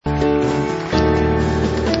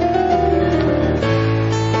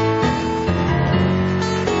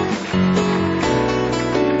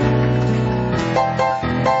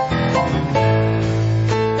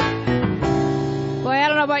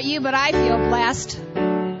blast.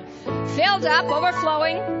 Filled up,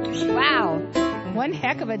 overflowing. Wow. One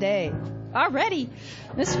heck of a day. Already.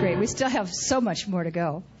 This is great. We still have so much more to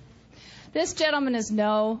go. This gentleman is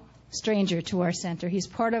no stranger to our center. He's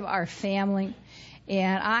part of our family,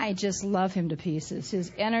 and I just love him to pieces.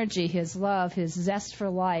 His energy, his love, his zest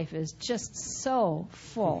for life is just so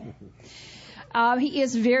full. He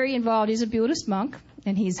is very involved. He's a Buddhist monk,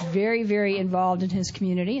 and he's very, very involved in his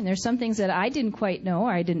community. And there's some things that I didn't quite know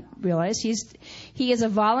or I didn't realize. He is a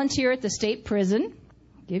volunteer at the state prison.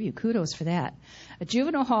 Give you kudos for that. A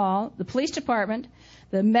juvenile hall, the police department,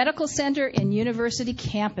 the medical center, and university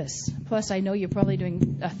campus. Plus, I know you're probably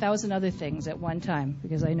doing 1,000 other things at one time,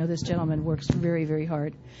 because I know this gentleman works very, very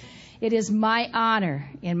hard. It is my honor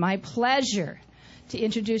and my pleasure to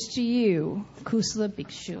introduce to you Kusala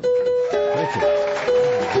Bhikshu. Thank you.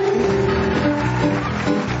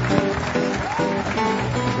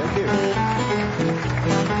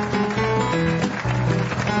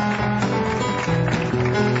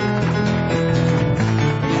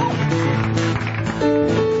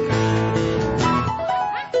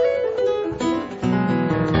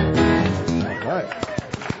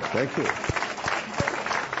 Thank you.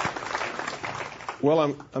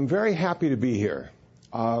 Well, I'm very happy to be here.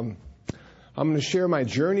 I'm going to share my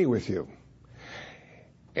journey with you.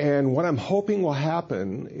 And what I'm hoping will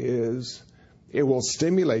happen is it will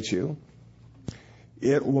stimulate you.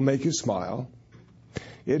 It will make you smile.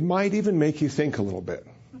 It might even make you think a little bit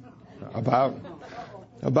about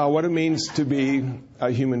what it means to be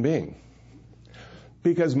a human being.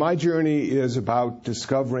 Because my journey is about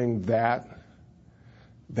discovering that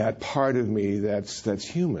part of me that's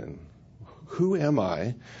human. Who am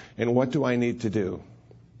I, and what do I need to do?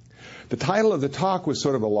 The title of the talk was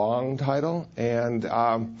sort of a long title,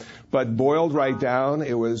 but boiled right down,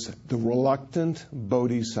 it was The Reluctant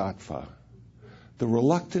Bodhisattva. The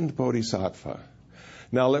Reluctant Bodhisattva.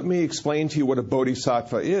 Now, let me explain to you what a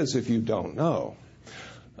bodhisattva is if you don't know.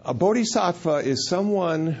 A bodhisattva is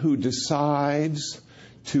someone who decides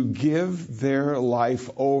to give their life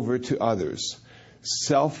over to others.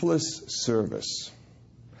 Selfless service.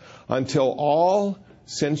 Until all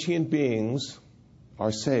sentient beings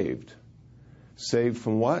are saved. Saved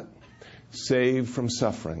from what? Saved from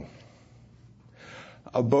suffering.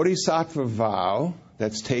 A bodhisattva vow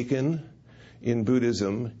that's taken in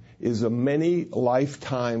Buddhism is a many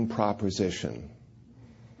lifetime proposition.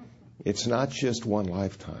 It's not just one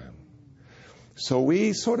lifetime. So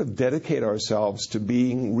we sort of dedicate ourselves to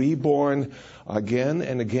being reborn again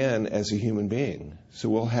and again as a human being. So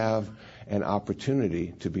we'll have an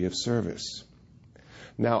opportunity to be of service.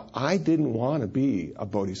 Now, I didn't want to be a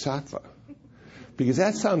bodhisattva because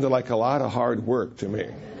that sounded like a lot of hard work to me.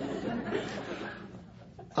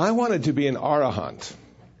 I wanted to be an arahant.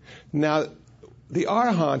 Now, the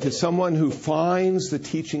arahant is someone who finds the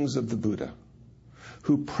teachings of the Buddha,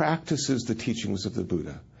 who practices the teachings of the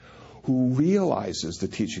Buddha, who realizes the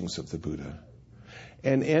teachings of the Buddha,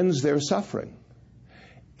 and ends their suffering,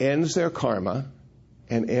 ends their karma,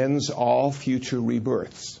 and ends all future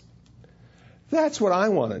rebirths. That's what I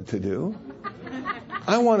wanted to do.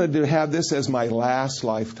 I wanted to have this as my last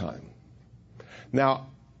lifetime. Now,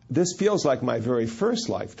 this feels like my very first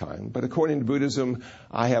lifetime, but according to Buddhism,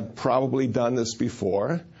 I have probably done this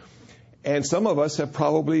before, and some of us have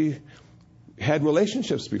probably had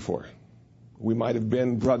relationships before. We might have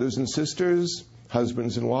been brothers and sisters,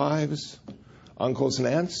 husbands and wives, uncles and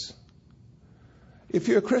aunts. If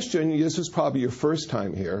you're a Christian, this is probably your first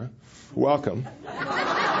time here. Welcome.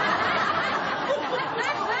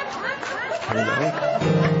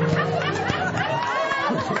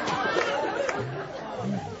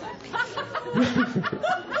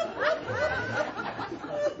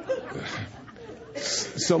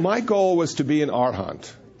 So my goal was to be an arahant,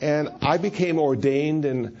 and I became ordained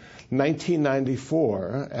in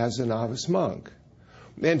 1994 as a novice monk.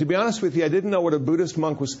 And to be honest with you, I didn't know what a Buddhist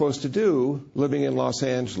monk was supposed to do living in Los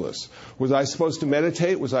Angeles. Was I supposed to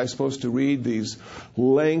meditate? Was I supposed to read these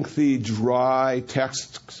lengthy, dry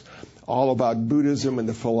texts all about Buddhism and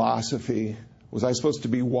the philosophy? Was I supposed to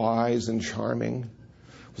be wise and charming?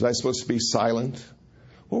 Was I supposed to be silent?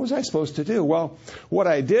 What was I supposed to do? Well, what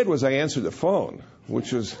I did was I answered the phone,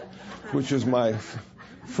 which was my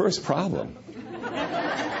first problem.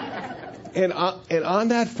 And on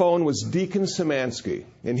that phone was Deacon Szymanski.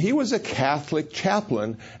 And he was a Catholic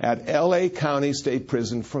chaplain at L.A. County State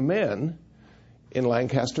Prison for Men in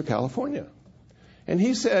Lancaster, California. And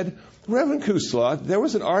he said, Reverend Kusala, there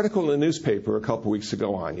was an article in the newspaper a couple weeks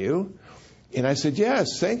ago on you. And I said,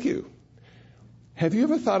 yes, thank you. Have you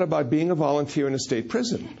ever thought about being a volunteer in a state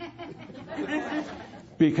prison?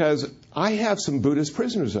 Because I have some Buddhist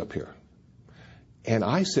prisoners up here. And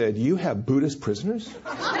I said, "You have Buddhist prisoners?"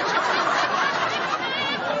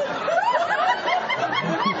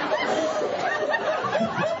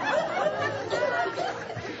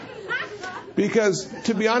 Because,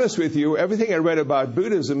 to be honest with you, everything I read about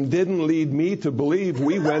Buddhism didn't lead me to believe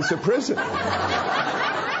we went to prison.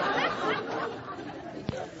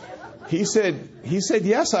 He said,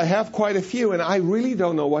 "Yes, I have quite a few, and I really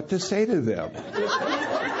don't know what to say to them.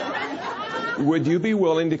 Would you be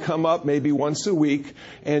willing to come up maybe once a week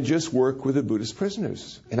and just work with the Buddhist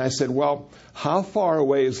prisoners?" And I said, "Well, how far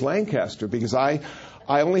away is Lancaster? Because I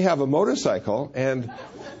only have a motorcycle." And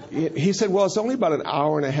he said, "Well, it's only about an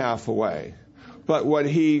hour and a half away." But what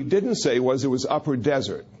he didn't say was it was upper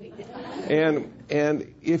desert. And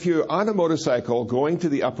if you're on a motorcycle going to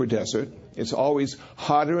the upper desert, it's always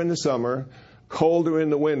hotter in the summer, colder in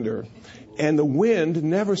the winter, and the wind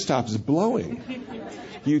never stops blowing.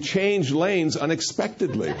 You change lanes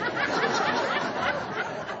unexpectedly.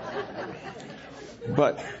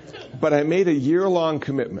 But I made a year-long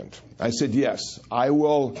commitment. I said, "Yes, I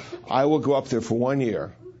will go up there for 1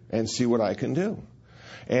 year and see what I can do."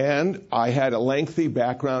 And I had a lengthy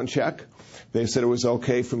background check. They said it was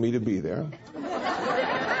okay for me to be there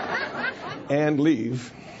and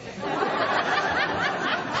leave.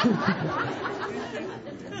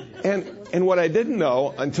 And what I didn't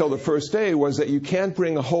know until the first day was that you can't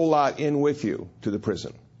bring a whole lot in with you to the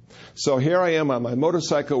prison. So here I am on my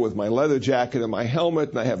motorcycle with my leather jacket and my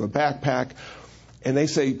helmet, and I have a backpack. And they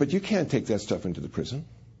say, "But you can't take that stuff into the prison."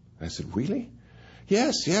 And I said, "Really?"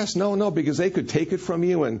 Yes, no, because they could take it from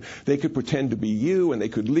you, and they could pretend to be you, and they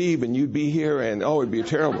could leave, and you'd be here, and it'd be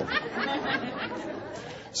terrible.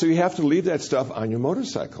 So you have to leave that stuff on your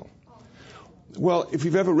motorcycle. Well, if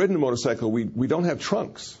you've ever ridden a motorcycle, we don't have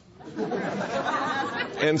trunks.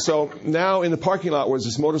 And so now in the parking lot was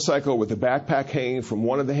this motorcycle with a backpack hanging from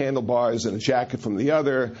one of the handlebars and a jacket from the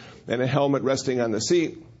other and a helmet resting on the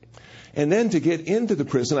seat. And then to get into the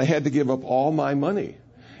prison, I had to give up all my money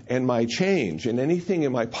and my change and anything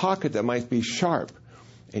in my pocket that might be sharp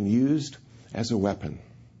and used as a weapon.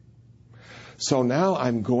 So now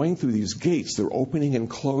I'm going through these gates. They're opening and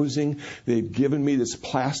closing. They've given me this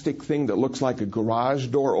plastic thing that looks like a garage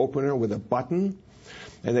door opener with a button.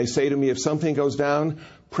 And they say to me, "If something goes down,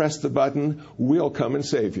 press the button. We'll come and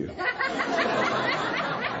save you."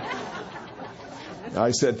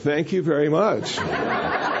 I said, "Thank you very much."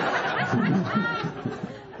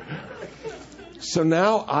 So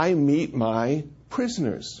now I meet my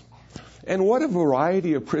prisoners. And what a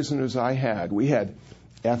variety of prisoners I had. We had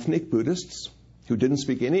ethnic Buddhists who didn't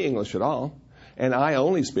speak any English at all, and I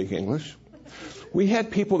only speak English. We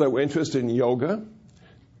had people that were interested in yoga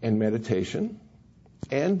and meditation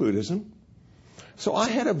and Buddhism. So I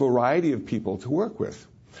had a variety of people to work with.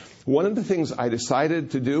 One of the things I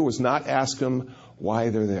decided to do was not ask them why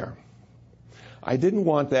they're there. I didn't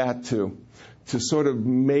want that to sort of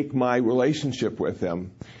make my relationship with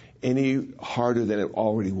them any harder than it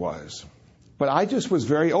already was. But I just was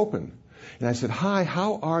very open. And I said, "Hi,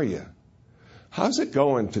 how are you? How's it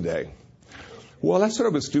going today?" Well, that's sort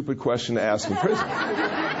of a stupid question to ask in prison.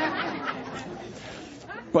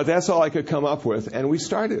 But that's all I could come up with. And we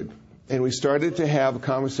started. And we started to have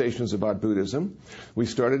conversations about Buddhism. We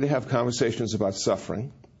started to have conversations about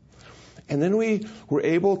suffering. And then we were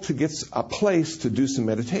able to get a place to do some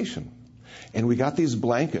meditation. And we got these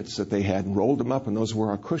blankets that they had and rolled them up, and those were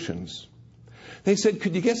our cushions. They said,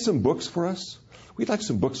 "Could you get some books for us? We'd like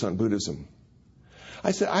some books on Buddhism."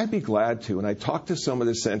 I said, "I'd be glad to." And I talked to some of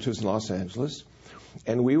the centers in Los Angeles,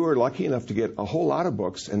 and we were lucky enough to get a whole lot of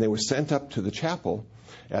books, and they were sent up to the chapel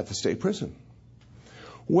at the state prison.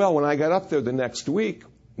 Well, when I got up there the next week,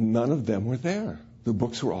 none of them were there. The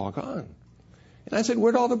books were all gone. And I said,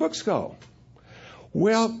 "Where'd all the books go?"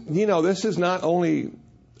 "Well, this is not only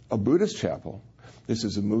a Buddhist chapel. This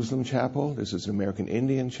is a Muslim chapel. This is an American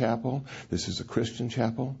Indian chapel. This is a Christian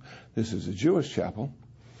chapel. This is a Jewish chapel."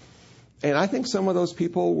 And I think some of those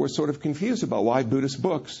people were sort of confused about why Buddhist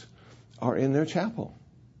books are in their chapel.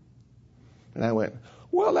 And I went,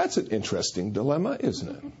 "Well, that's an interesting dilemma, isn't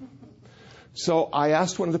it?" So I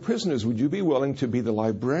asked one of the prisoners, "Would you be willing to be the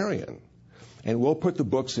librarian? And we'll put the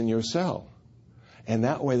books in your cell. And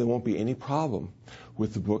that way there won't be any problem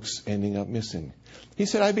with the books ending up missing." He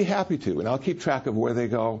said, "I'd be happy to, and I'll keep track of where they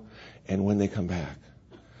go and when they come back."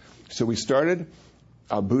 So we started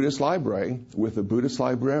a Buddhist library with a Buddhist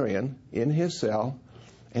librarian in his cell,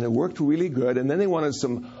 and it worked really good. And then they wanted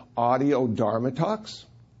some audio Dharma talks.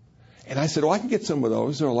 And I said, "Oh, I can get some of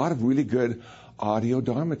those. There are a lot of really good audio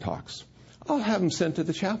Dharma talks. I'll have them sent to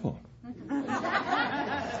the chapel."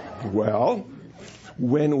 Well,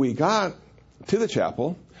 when we got to the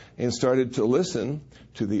chapel and started to listen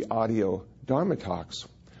to the audio Dharma talks,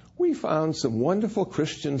 we found some wonderful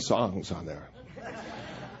Christian songs on there.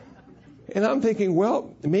 And I'm thinking,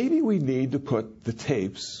 well, maybe we need to put the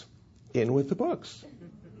tapes in with the books.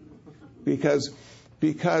 Because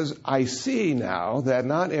I see now that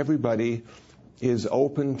not everybody is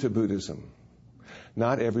open to Buddhism.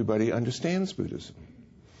 Not everybody understands Buddhism.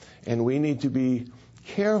 And we need to be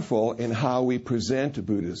careful in how we present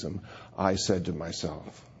Buddhism, I said to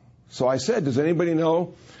myself. So I said, does anybody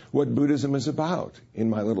know what Buddhism is about in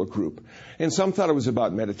my little group? And some thought it was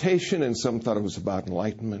about meditation, and some thought it was about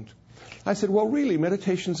enlightenment. I said, well, really,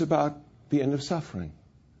 meditation's about the end of suffering.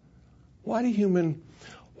 Why do human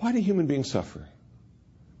beings suffer?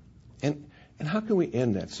 And how can we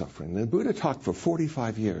end that suffering? The Buddha talked for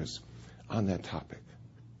 45 years on that topic.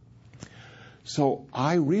 So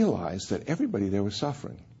I realized that everybody there was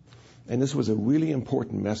suffering. And this was a really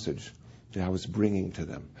important message that I was bringing to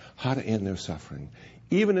them. How to end their suffering,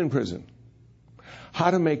 even in prison.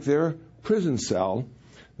 How to make their prison cell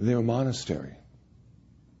their monastery.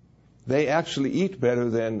 They actually eat better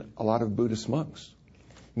than a lot of Buddhist monks.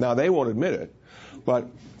 Now, they won't admit it, but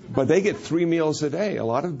they get 3 meals a day. A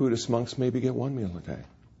lot of Buddhist monks maybe get 1 meal a day.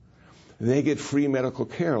 They get free medical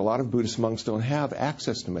care. A lot of Buddhist monks don't have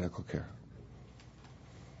access to medical care.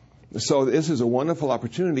 So this is a wonderful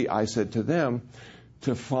opportunity, I said to them,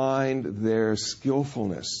 to find their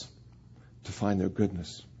skillfulness, to find their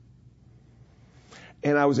goodness.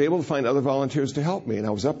 And I was able to find other volunteers to help me. And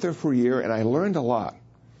I was up there for a year, and I learned a lot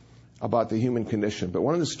about the human condition. But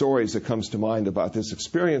one of the stories that comes to mind about this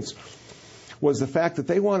experience was the fact that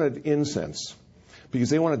they wanted incense, because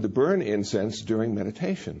they wanted to burn incense during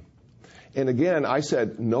meditation. And again, I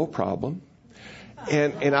said, no problem.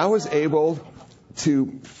 And I was able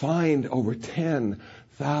to find over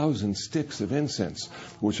 10,000 sticks of incense,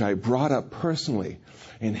 which I brought up personally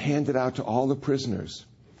and handed out to all the prisoners.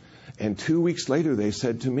 And 2 weeks later, they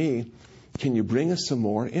said to me, can you bring us some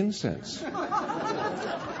more incense?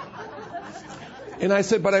 And I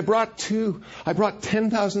said, but I brought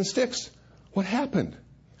 10,000 sticks. What happened?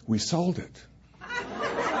 We sold it.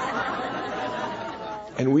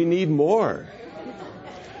 And we need more.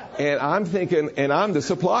 And I'm thinking, and I'm the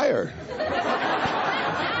supplier.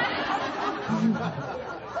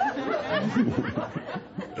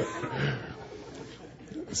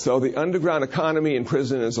 So the underground economy in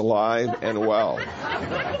prison is alive and well.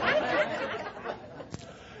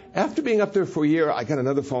 After being up there for a year, I got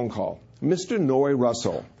another phone call. Mr. Noy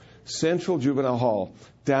Russell, Central Juvenile Hall,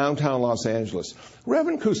 downtown Los Angeles.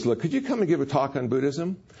 Reverend Kusala, could you come and give a talk on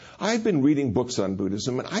Buddhism? I've been reading books on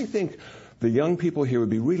Buddhism, and I think the young people here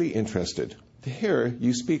would be really interested to hear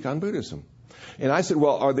you speak on Buddhism. And I said,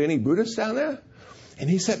 well, are there any Buddhists down there? And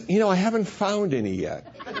he said, I haven't found any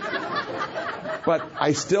yet. But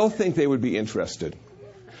I still think they would be interested.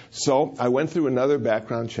 So I went through another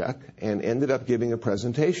background check and ended up giving a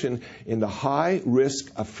presentation in the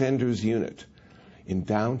high-risk offenders unit in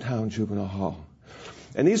downtown Juvenile Hall.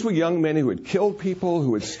 And these were young men who had killed people,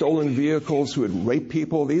 who had stolen vehicles, who had raped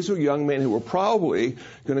people. These were young men who were probably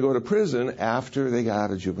going to go to prison after they got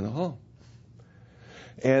out of Juvenile Hall.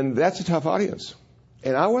 And that's a tough audience.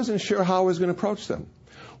 And I wasn't sure how I was going to approach them.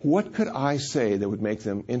 What could I say that would make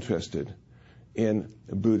them interested in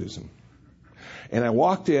Buddhism? And I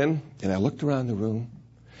walked in, and I looked around the room,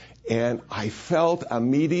 and I felt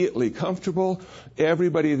immediately comfortable.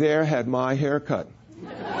 Everybody there had my haircut.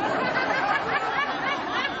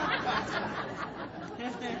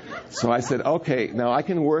 So I said, okay, now I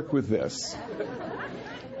can work with this.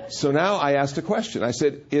 So now I asked a question. I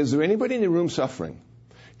said, is there anybody in the room suffering?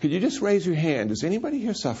 Could you just raise your hand? Is anybody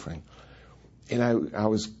here suffering? And I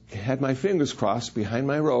had my fingers crossed behind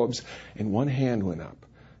my robes, and one hand went up,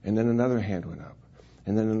 and then another hand went up,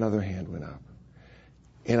 and then another hand went up.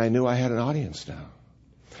 And I knew I had an audience now.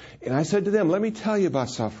 And I said to them, let me tell you about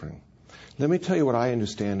suffering. Let me tell you what I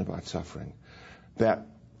understand about suffering. That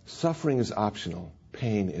suffering is optional.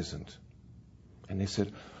 Pain isn't. And they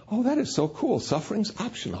said, oh, that is so cool. Suffering's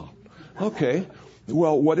optional. Okay.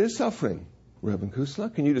 Well, what is suffering? Reverend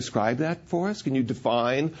Kusala, can you describe that for us? Can you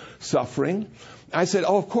define suffering? I said,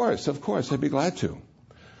 oh, of course, I'd be glad to.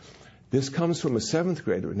 This comes from a 7th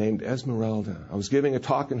grader named Esmeralda. I was giving a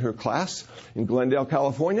talk in her class in Glendale,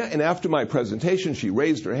 California, and after my presentation, she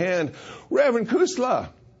raised her hand. Reverend Kusala,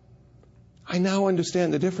 I now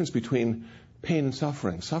understand the difference between pain and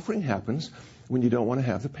suffering. Suffering happens when you don't want to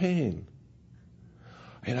have the pain.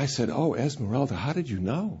 And I said, oh, Esmeralda, how did you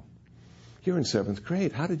know? You're in 7th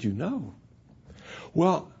grade. How did you know?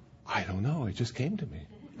 Well, I don't know. It just came to me.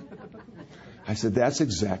 I said, that's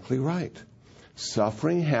exactly right.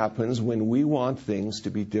 Suffering happens when we want things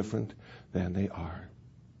to be different than they are.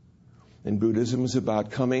 And Buddhism is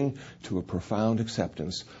about coming to a profound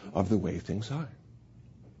acceptance of the way things are.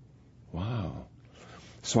 Wow.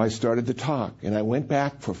 So I started to talk, and I went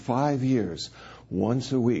back for 5 years,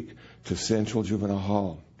 once a week, to Central Juvenile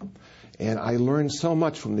Hall. And I learned so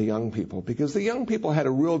much from the young people, because the young people had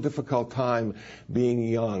a real difficult time being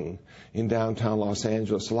young in downtown Los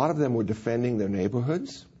Angeles. A lot of them were defending their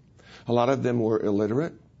neighborhoods. A lot of them were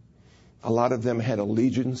illiterate. A lot of them had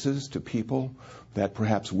allegiances to people that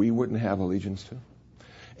perhaps we wouldn't have allegiance to.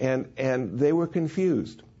 And they were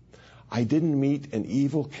confused. I didn't meet an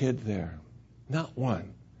evil kid there. Not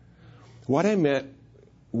one. What I met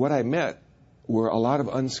were a lot of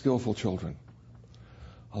unskillful children.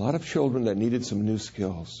 A lot of children that needed some new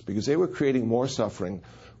skills because they were creating more suffering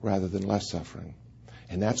rather than less suffering.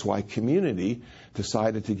 And that's why community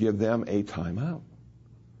decided to give them a time out.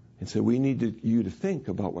 And so we need you to think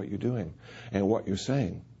about what you're doing and what you're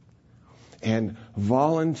saying. And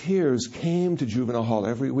volunteers came to Juvenile Hall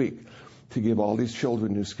every week to give all these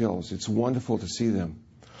children new skills. It's wonderful to see them.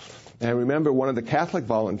 And I remember one of the Catholic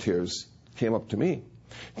volunteers came up to me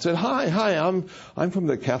and said, Hi, I'm from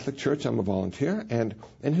the Catholic Church. I'm a volunteer. And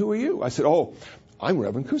who are you? I said, oh, I'm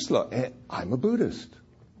Reverend Kusala, and I'm a Buddhist.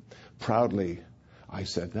 Proudly, I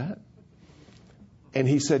said that. And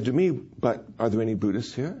he said to me, but are there any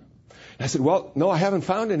Buddhists here? And I said, well, no, I haven't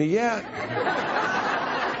found any yet.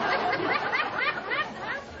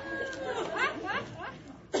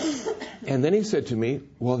 And then he said to me,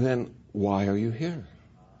 well, then why are you here?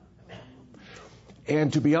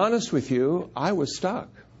 And to be honest with you, I was stuck.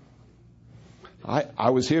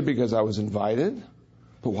 I was here because I was invited,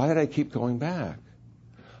 but why did I keep going back?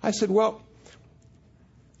 I said, well,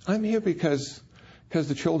 I'm here because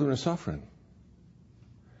the children are suffering.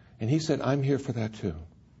 And he said, I'm here for that too.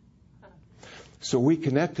 So we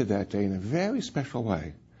connected that day in a very special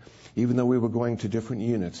way, even though we were going to different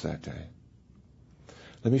units that day.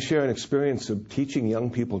 Let me share an experience of teaching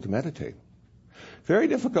young people to meditate. Very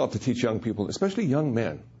difficult to teach young people, especially young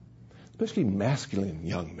men, especially masculine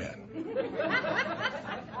young men.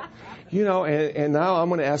 You know, and now I'm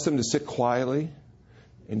going to ask them to sit quietly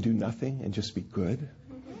and do nothing and just be good.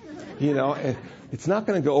 You know, it's not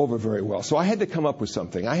going to go over very well. So I had to come up with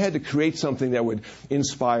something. I had to create something that would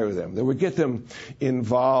inspire them, that would get them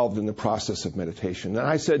involved in the process of meditation. And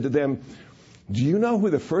I said to them, do you know who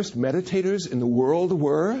the first meditators in the world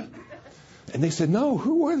were? And they said, no,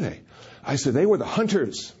 who were they? I said, they were the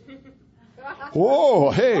hunters.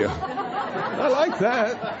 Whoa, hey, I like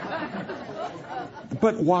that.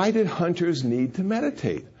 But why did hunters need to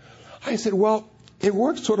meditate? I said, well, it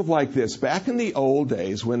worked sort of like this. Back in the old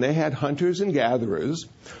days, when they had hunters and gatherers,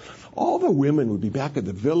 all the women would be back at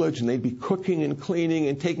the village and they'd be cooking and cleaning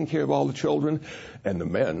and taking care of all the children. And the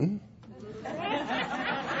men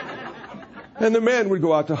would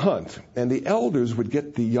go out to hunt. And the elders would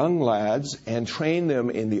get the young lads and train them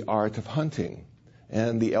in the art of hunting.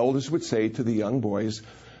 And the elders would say to the young boys,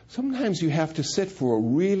 sometimes you have to sit for a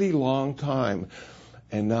really long time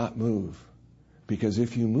and not move. Because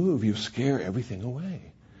if you move, you scare everything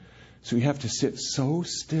away. So you have to sit so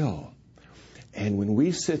still. And when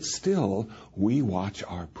we sit still, we watch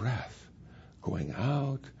our breath going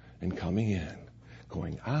out and coming in,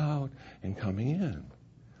 going out and coming in.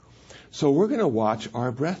 So we're going to watch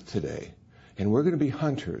our breath today. And we're going to be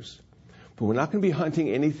hunters. But we're not going to be hunting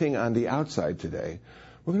anything on the outside today.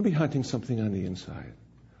 We're going to be hunting something on the inside.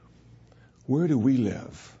 Where do we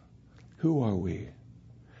live? Who are we?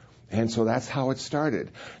 And so that's how it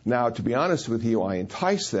started. Now, to be honest with you, I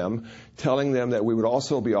enticed them, telling them that we would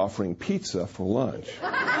also be offering pizza for lunch.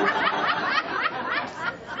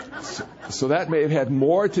 So that may have had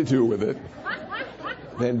more to do with it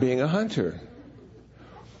than being a hunter.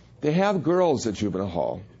 They have girls at Juvenile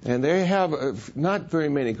Hall, and they have not very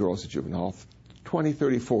many girls at Juvenile Hall, 20,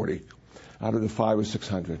 30, 40 out of the 500 or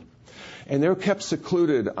 600. And they're kept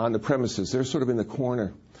secluded on the premises. They're sort of in the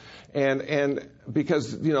corner. And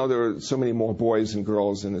because, you know, there are so many more boys and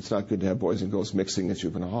girls, and it's not good to have boys and girls mixing at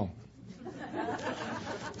Juvenile Hall.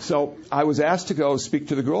 So I was asked to go speak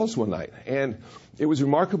to the girls one night. And it was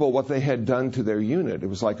remarkable what they had done to their unit. It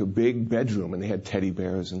was like a big bedroom, and they had teddy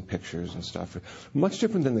bears and pictures and stuff. Much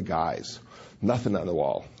different than the guys. Nothing on the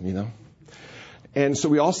wall, you know. And so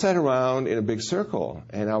we all sat around in a big circle,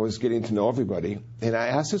 and I was getting to know everybody. And I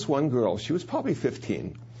asked this one girl, she was probably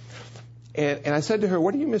 15. And I said to her,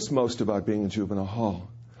 what do you miss most about being in Juvenile Hall?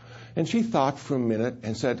 And she thought for a minute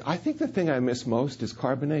and said, I think the thing I miss most is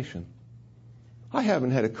carbonation. I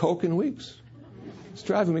haven't had a Coke in weeks. It's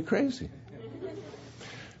driving me crazy.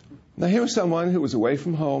 Now here's someone who was away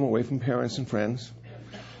from home, away from parents and friends,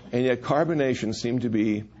 and yet carbonation seemed to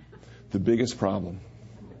be the biggest problem.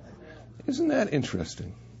 Isn't that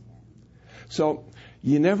interesting? So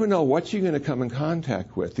you never know what you're going to come in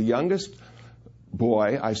contact with. The youngest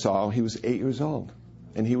boy I saw, he was 8 years old,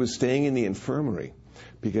 and he was staying in the infirmary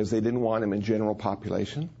because they didn't want him in general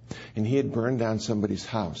population, and he had burned down somebody's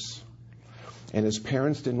house. And his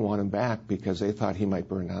parents didn't want him back because they thought he might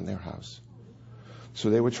burn down their house. So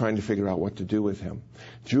they were trying to figure out what to do with him.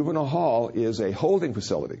 Juvenile hall is a holding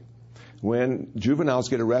facility. When juveniles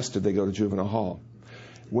get arrested, they go to juvenile hall.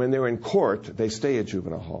 When they're in court, they stay at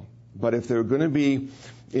juvenile hall. But if they're going to be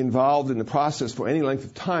involved in the process for any length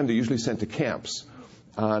of time, they're usually sent to camps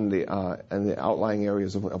on the outlying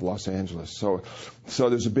areas of Los Angeles. So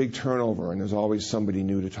there's a big turnover, and there's always somebody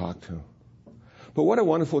new to talk to. But what a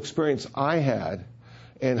wonderful experience I had,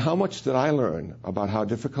 and how much did I learn about how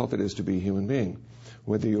difficult it is to be a human being,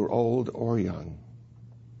 whether you're old or young.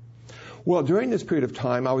 Well, during this period of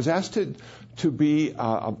time, I was asked to be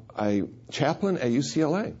a chaplain at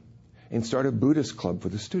UCLA and start a Buddhist club for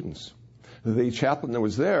the students. The chaplain that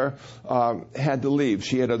was there had to leave.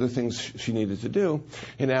 She had other things she needed to do,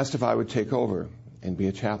 and asked if I would take over and be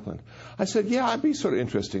a chaplain. I said, yeah, I'd be sort of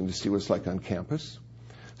interesting to see what it's like on campus.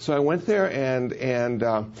 So I went there, and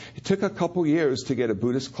it took a couple years to get a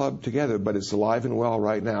Buddhist club together, but it's alive and well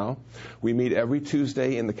right now. We meet every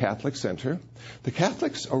Tuesday in the Catholic Center. The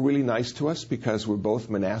Catholics are really nice to us because we're both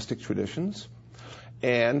monastic traditions,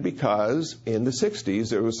 and because in the 60s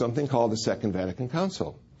there was something called the Second Vatican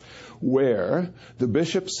Council, where the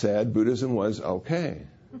bishop said Buddhism was okay.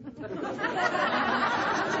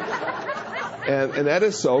 and that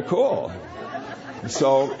is so cool.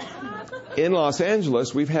 So in Los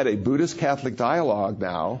Angeles, we've had a Buddhist-Catholic dialogue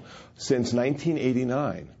now since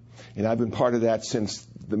 1989, and I've been part of that since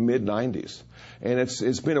the mid-90s. And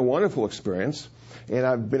it's been a wonderful experience, and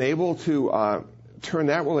I've been able to turn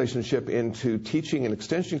that relationship into teaching an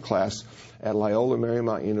extension class at Loyola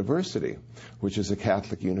Marymount University, which is a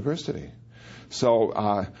Catholic university.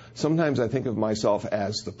 So sometimes I think of myself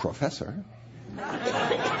as the professor,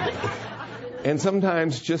 and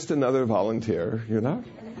sometimes just another volunteer, you know.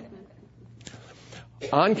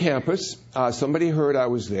 On campus, somebody heard I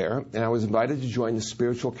was there, and I was invited to join the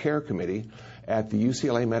spiritual care committee at the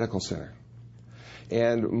UCLA Medical Center.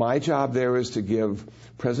 And my job there is to give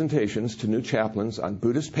presentations to new chaplains on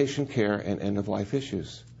Buddhist patient care and end-of-life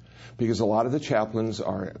issues. Because a lot of the chaplains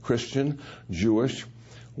are Christian, Jewish,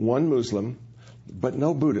 one Muslim, but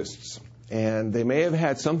no Buddhists. And they may have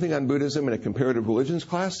had something on Buddhism in a comparative religions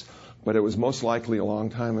class, but it was most likely a long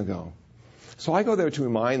time ago. So I go there to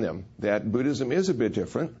remind them that Buddhism is a bit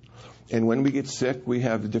different, and when we get sick, we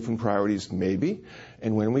have different priorities, maybe,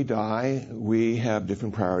 and when we die, we have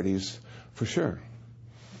different priorities for sure.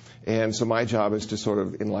 And so my job is to sort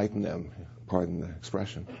of enlighten them, pardon the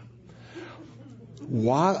expression.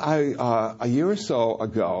 While a year or so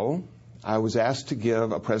ago, I was asked to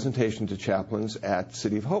give a presentation to chaplains at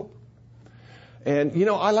City of Hope. And, you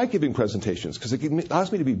know, I like giving presentations because it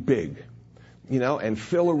allows me to be big, you know, and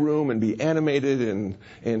fill a room and be animated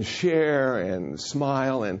and share and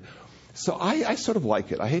smile. And so I sort of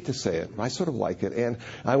like it. I hate to say it, but I sort of like it. And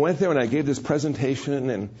I went there and I gave this presentation,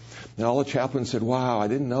 and all the chaplains said, wow, I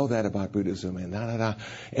didn't know that about Buddhism, and da-da-da.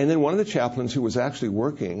 And then one of the chaplains who was actually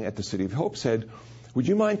working at the City of Hope said, would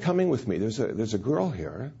you mind coming with me? There's a girl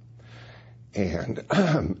here, and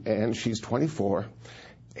and she's 24,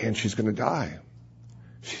 and she's going to die.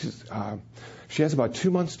 She has about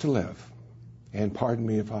 2 months to live. And pardon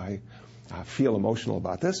me if I feel emotional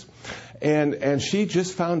about this. And she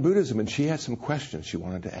just found Buddhism, and she had some questions she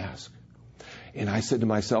wanted to ask. And I said to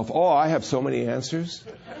myself, oh, I have so many answers.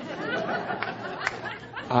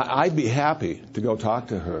 I'd be happy to go talk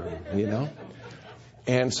to her, you know.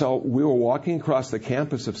 And so we were walking across the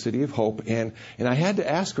campus of City of Hope, and I had to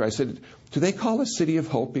ask her, I said, do they call us City of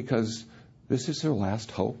Hope because this is their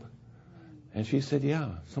last hope? And she said, yeah,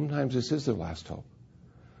 sometimes this is their last hope.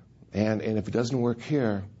 And if it doesn't work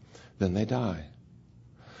here, then they die.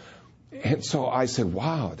 And so I said,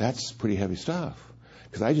 wow, that's pretty heavy stuff,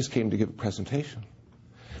 because I just came to give a presentation.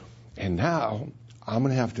 And now I'm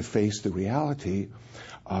going to have to face the reality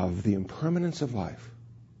of the impermanence of life.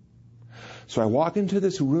 So I walk into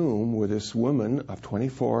this room where this woman of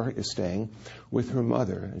 24 is staying with her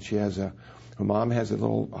mother, and her mom has a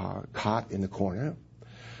little cot in the corner,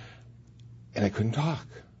 and I couldn't talk.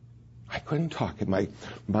 And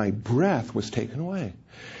my breath was taken away.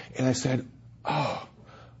 And I said,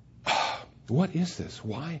 what is this?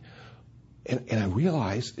 Why? And I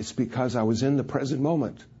realized it's because I was in the present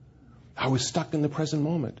moment. I was stuck in the present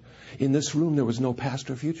moment. In this room, there was no past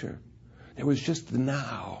or future. There was just the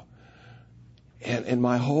now. And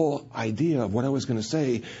my whole idea of what I was going to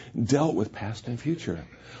say dealt with past and future.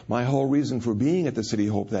 My whole reason for being at the City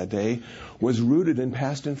of Hope that day was rooted in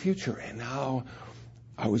past and future. And now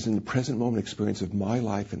I was in the present moment experience of my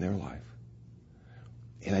life and their life.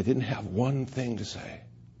 And I didn't have one thing to say.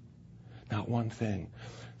 Not one thing.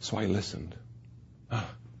 So I listened.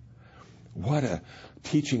 What a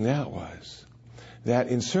teaching that was. That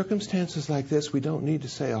in circumstances like this, we don't need to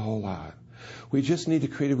say a whole lot. We just need to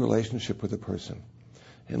create a relationship with a person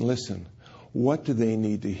and listen. What do they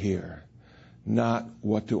need to hear? Not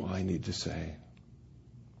what do I need to say?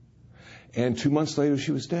 And 2 months later,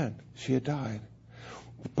 she was dead. She had died.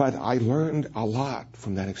 But I learned a lot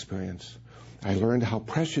from that experience. I learned how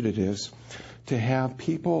precious it is to have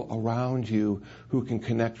people around you who can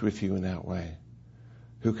connect with you in that way,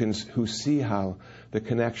 who see how the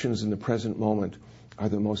connections in the present moment are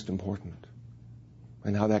the most important,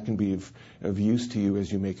 and how that can be of use to you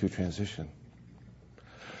as you make your transition.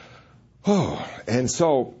 And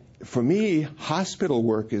so for me, hospital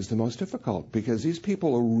work is the most difficult because these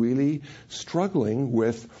people are really struggling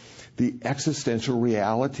with the existential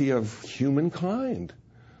reality of humankind.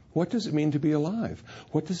 What does it mean to be alive?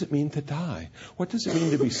 What does it mean to die? What does it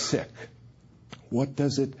mean to be sick? What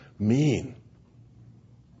does it mean?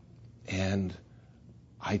 And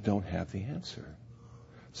I don't have the answer.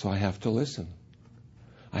 So I have to listen.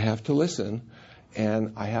 I have to listen,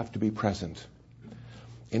 and I have to be present.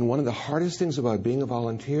 And one of the hardest things about being a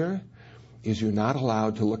volunteer is you're not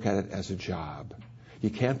allowed to look at it as a job. You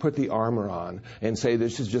can't put the armor on and say,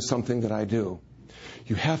 this is just something that I do.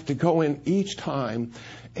 You have to go in each time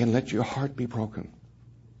and let your heart be broken.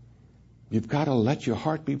 You've got to let your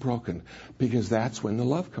heart be broken because that's when the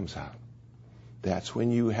love comes out. That's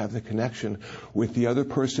when you have the connection with the other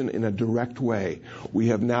person in a direct way. We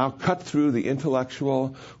have now cut through the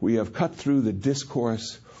intellectual. We have cut through the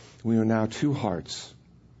discourse. We are now two hearts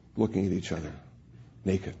looking at each other,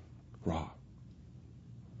 naked, raw.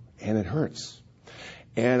 And it hurts.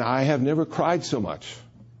 And I have never cried so much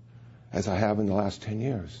as I have in the last 10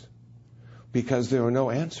 years because there are no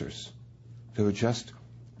answers. There are just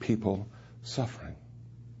people suffering.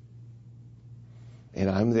 And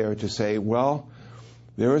I'm there to say, well,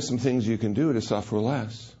 there are some things you can do to suffer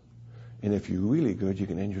less. And if you're really good, you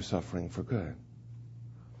can end your suffering for good.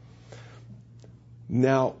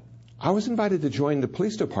 Now, I was invited to join the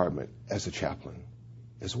police department as a chaplain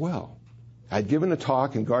as well. I'd given a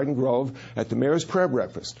talk in Garden Grove at the Mayor's Prayer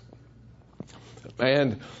Breakfast.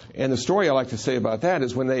 And the story I like to say about that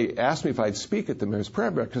is when they asked me if I'd speak at the Mayor's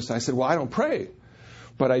Prayer Breakfast, I said, well, I don't pray,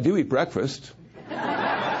 but I do eat breakfast.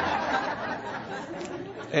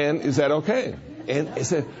 And is that okay? And I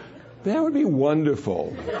said, that would be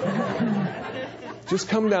wonderful. Just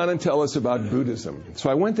come down and tell us about Buddhism. So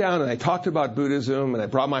I went down and I talked about Buddhism, and I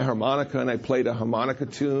brought my harmonica and I played a harmonica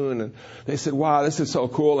tune, and they said, wow, this is so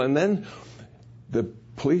cool. And then the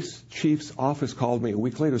police chief's office called me a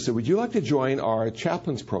week later and said, would you like to join our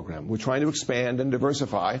chaplains program? We're trying to expand and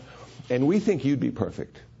diversify, and we think you'd be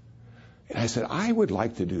perfect. And I said, I would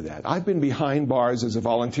like to do that. I've been behind bars as a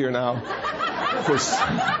volunteer now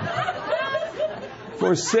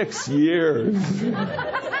for 6 years.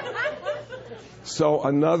 So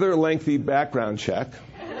another lengthy background check.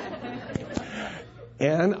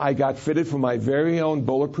 And I got fitted for my very own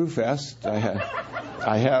bulletproof vest. I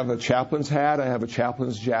have a chaplain's hat. I have a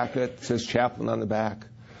chaplain's jacket. It says chaplain on the back.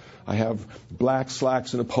 I have black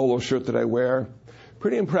slacks and a polo shirt that I wear.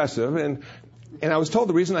 Pretty impressive. And I was told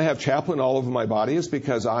the reason I have chaplain all over my body is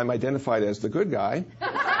because I'm identified as the good guy.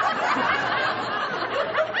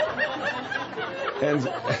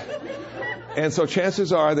 And so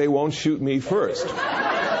chances are they won't shoot me first.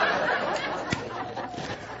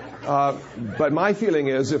 But my feeling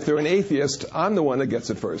is if they're an atheist, I'm the one that gets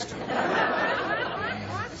it first.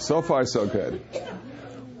 So far, so good.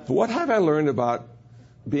 What have I learned about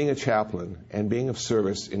being a chaplain and being of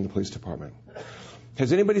service in the police department?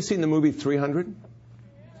 Has anybody seen the movie 300?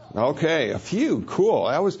 Okay, a few. Cool.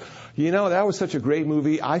 That was such a great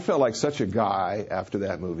movie. I felt like such a guy after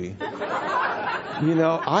that movie.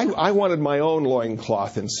 I wanted my own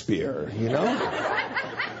loincloth and spear,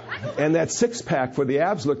 And that six-pack for the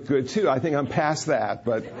abs looked good, too. I think I'm past that,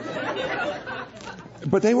 but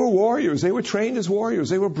they were warriors. They were trained as warriors.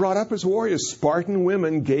 They were brought up as warriors. Spartan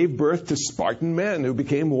women gave birth to Spartan men who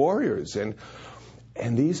became warriors. And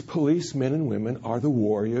these policemen and women are the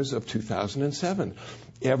warriors of 2007.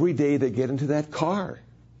 Every day they get into that car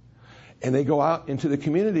and they go out into the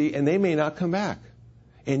community and they may not come back.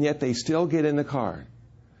 And yet they still get in the car.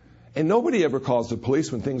 And nobody ever calls the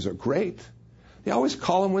police when things are great. They always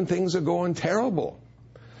call them when things are going terrible.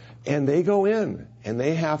 And they go in, and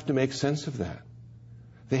they have to make sense of that.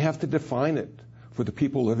 They have to define it for the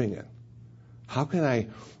people living it. How can I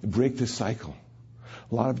break this cycle?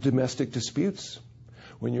 A lot of domestic disputes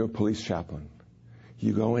when you're a police chaplain.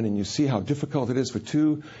 You go in and you see how difficult it is for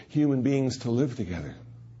two human beings to live together.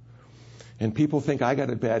 And people think I got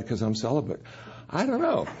it bad because I'm celibate. I don't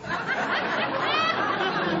know.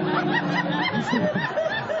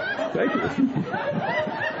 Thank you.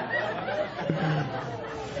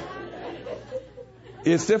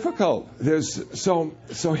 It's difficult.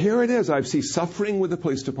 So here it is. I see suffering with the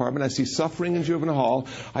police department. I see suffering in juvenile hall.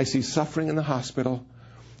 I see suffering in the hospital.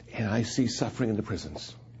 And I see suffering in the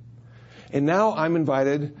prisons. And now I'm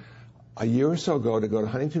invited a year or so ago to go to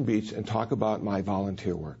Huntington Beach and talk about my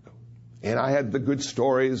volunteer work. And I had the good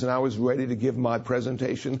stories, and I was ready to give my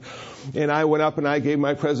presentation. And I went up and I gave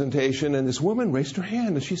my presentation, and this woman raised her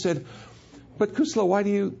hand, and she said, "But Kusala, why do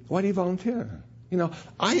you volunteer? You know,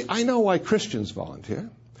 I know why Christians volunteer,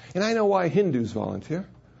 and I know why Hindus volunteer,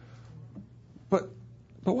 but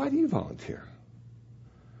why do you volunteer?"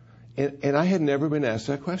 And I had never been asked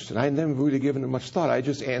that question. I had never really given it much thought. I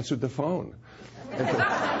just answered the phone.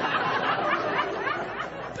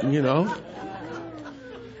 You know?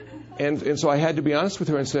 And so I had to be honest with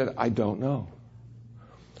her and said, "I don't know."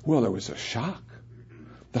 Well, there was a shock.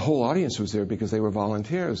 The whole audience was there because they were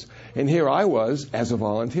volunteers. And here I was as a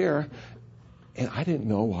volunteer, and I didn't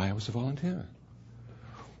know why I was a volunteer.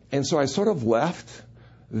 And so I sort of left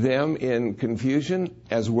them in confusion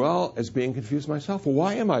as well as being confused myself. Well,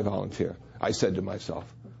 why am I a volunteer? I said to myself.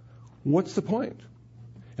 What's the point?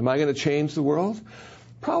 Am I going to change the world?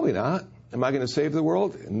 Probably not. Am I going to save the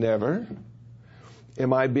world? Never.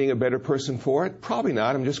 Am I being a better person for it? Probably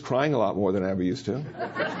not. I'm just crying a lot more than I ever used to.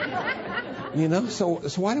 You know, so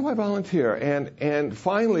why do I volunteer? And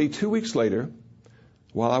finally, 2 weeks later,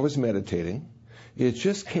 while I was meditating, it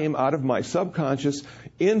just came out of my subconscious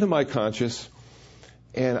into my conscious,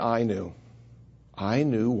 and I knew. I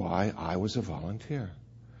knew why I was a volunteer.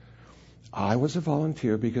 I was a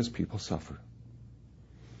volunteer because people suffer.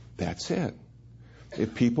 That's it.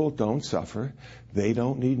 If people don't suffer, they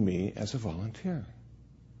don't need me as a volunteer.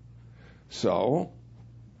 So,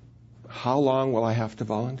 how long will I have to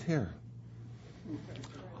volunteer?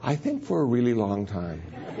 I think for a really long time.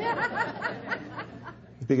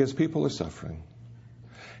 Because people are suffering.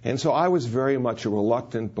 And so I was very much a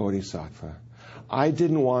reluctant bodhisattva. I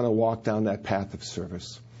didn't want to walk down that path of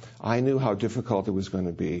service. I knew how difficult it was going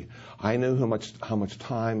to be. I knew how much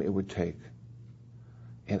time it would take.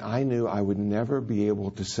 And I knew I would never be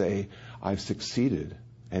able to say I've succeeded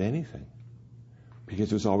at anything. Because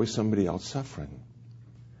there's always somebody else suffering.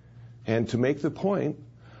 And to make the point,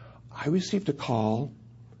 I received a call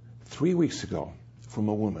 3 weeks ago from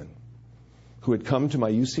a woman who had come to my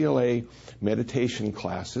UCLA meditation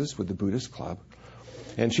classes with the Buddhist Club.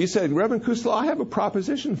 And she said, "Reverend Kusala, I have a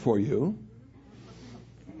proposition for you."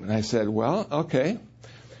 And I said, "Well, okay."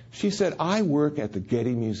 She said, "I work at the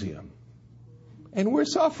Getty Museum, and we're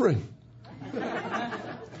suffering.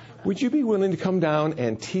 Would you be willing to come down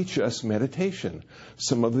and teach us meditation?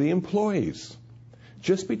 Some of the employees,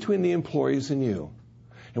 just between the employees and you."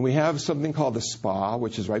 And we have something called the spa,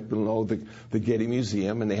 which is right below the Getty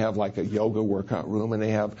Museum, and they have like a yoga workout room, and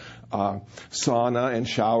they have sauna and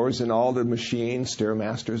showers and all the machines,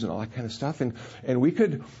 Stairmasters and all that kind of stuff. And we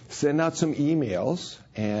could send out some emails,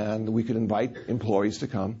 and we could invite employees to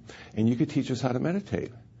come, and you could teach us how to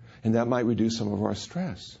meditate. And that might reduce some of our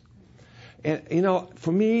stress. And, you know,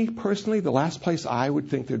 for me personally, the last place I would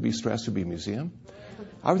think there'd be stress would be a museum.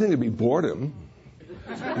 I would think there'd be boredom,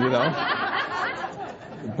 you know.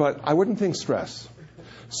 But I wouldn't think stress.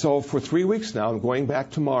 So for 3 weeks now, I'm going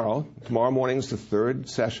back tomorrow. Tomorrow morning is the third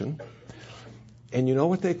session. And you know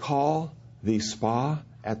what they call the spa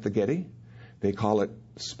at the Getty? They call it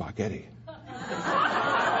spaghetti.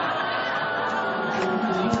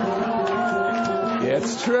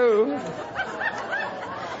 It's true.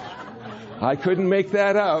 I couldn't make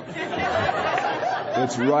that up.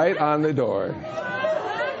 It's right on the door.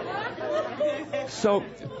 So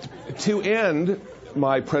to end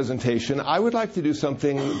my presentation, I would like to do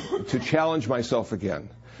something to challenge myself again,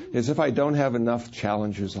 as if I don't have enough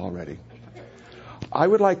challenges already. I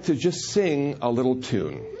would like to just sing a little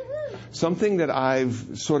tune, something that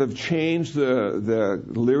I've sort of changed the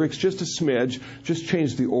lyrics just a smidge, just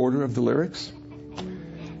changed the order of the lyrics.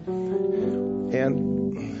 And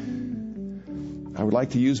I would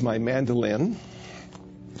like to use my mandolin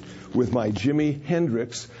with my Jimi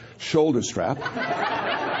Hendrix shoulder strap.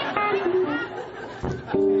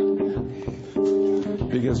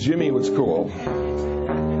 Because Jimmy was cool.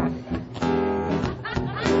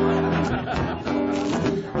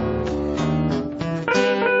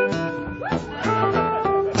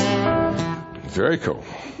 Very cool.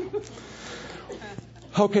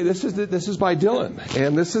 Okay, this is by Dylan,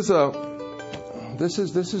 and this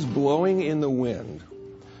is Blowing in the Wind,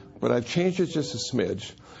 but I've changed it just a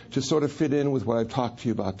smidge to sort of fit in with what I've talked to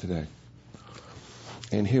you about today.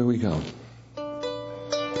 And here we go.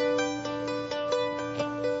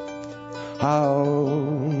 How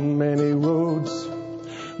many roads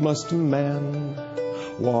must a man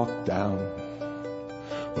walk down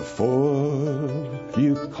before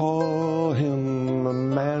you call him a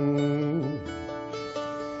man?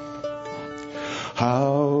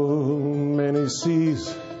 How many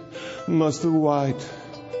seas must the white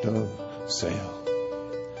dove sail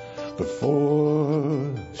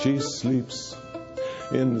before she sleeps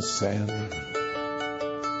in the sand?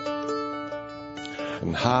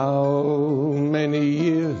 And how many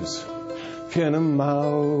years can a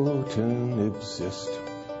mountain exist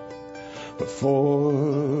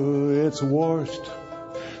before it's washed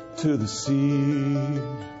to the sea?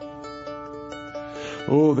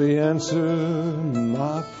 Oh, the answer,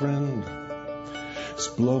 my friend, is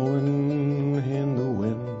blowing in the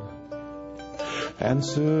wind.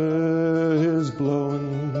 Answer is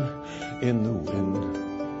blowing in the wind.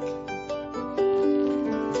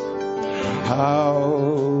 How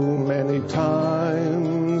many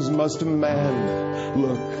times must a man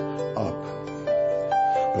look up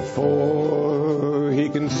before he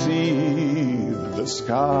can see the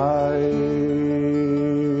sky?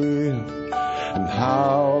 And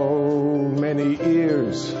how many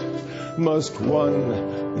ears must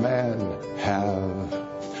one man have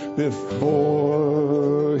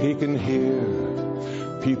before he can hear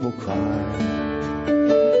people cry?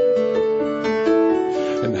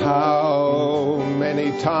 And how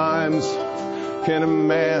many times can a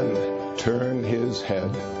man turn his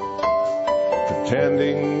head,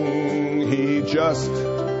 pretending he just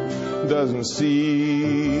doesn't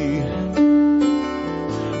see?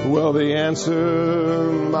 Well, the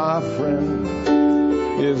answer, my friend,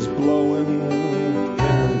 is blowing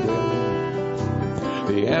in the wind.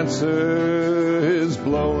 The answer is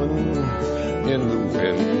blowing in the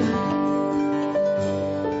wind.